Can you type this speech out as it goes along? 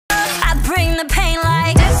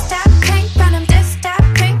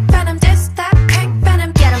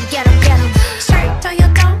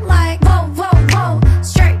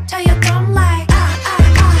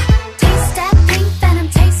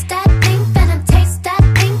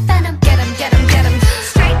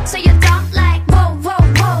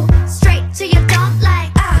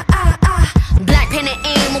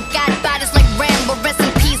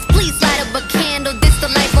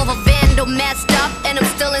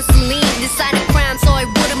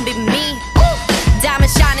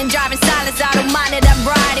smiling, driving silence, I don't mind it. I'm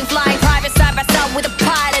riding, flying private side by side with a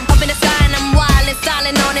pilot. Up in the sky and I'm wildin',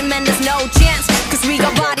 styling on him and there's no chance, cause we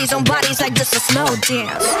got bodies on bodies like this a slow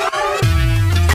dance.